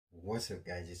What's up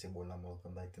guys, it's your boy Lam.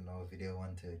 Welcome back to another video.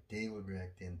 And today we'll be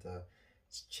reacting to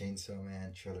Chainsaw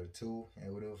Man Trailer 2.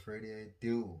 And without further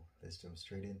ado, let's jump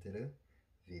straight into the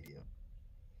video.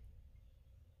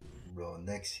 Bro,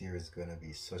 next year is gonna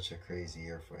be such a crazy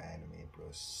year for anime, bro.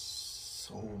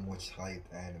 So much hype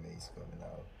anime is coming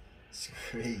out. It's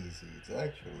crazy, it's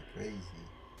actually crazy.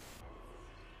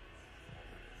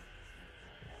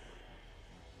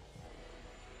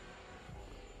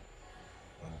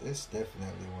 And this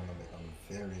definitely one I'm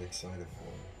very excited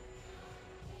for.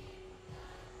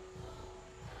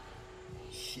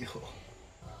 Yo.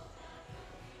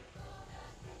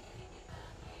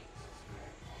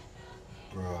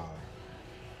 Bruh.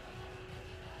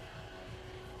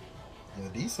 Yo,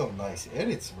 these some nice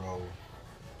edits, bro.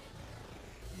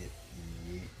 Yo,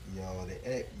 yo,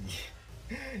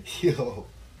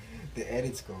 the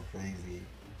edits go crazy.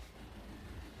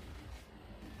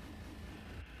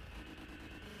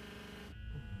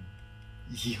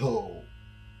 Yo.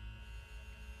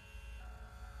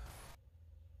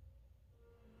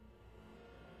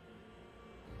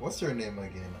 What's her name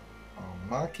again?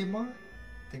 Makima?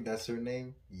 I think that's her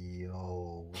name.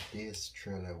 Yo, this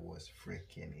trailer was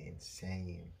freaking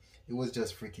insane. It was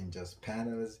just freaking just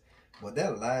panels. But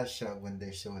that last shot when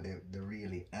they showed the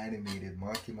really animated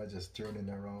Makima just turning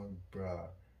around, bruh.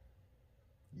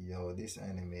 Yo, this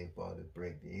anime about to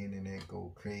break the internet,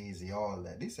 go crazy, all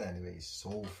that. This anime is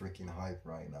so freaking hype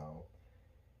right now.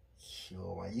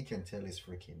 Yo, and you can tell it's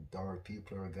freaking dark.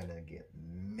 People are gonna get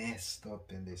messed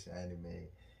up in this anime.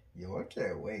 Yo, I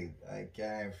can't wait. I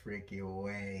can't freaking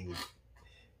wait.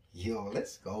 Yo,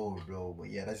 let's go, bro. But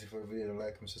yeah, that's it for the video.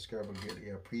 Like and subscribe. I greatly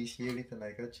appreciate it. And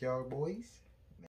I got y'all, boys.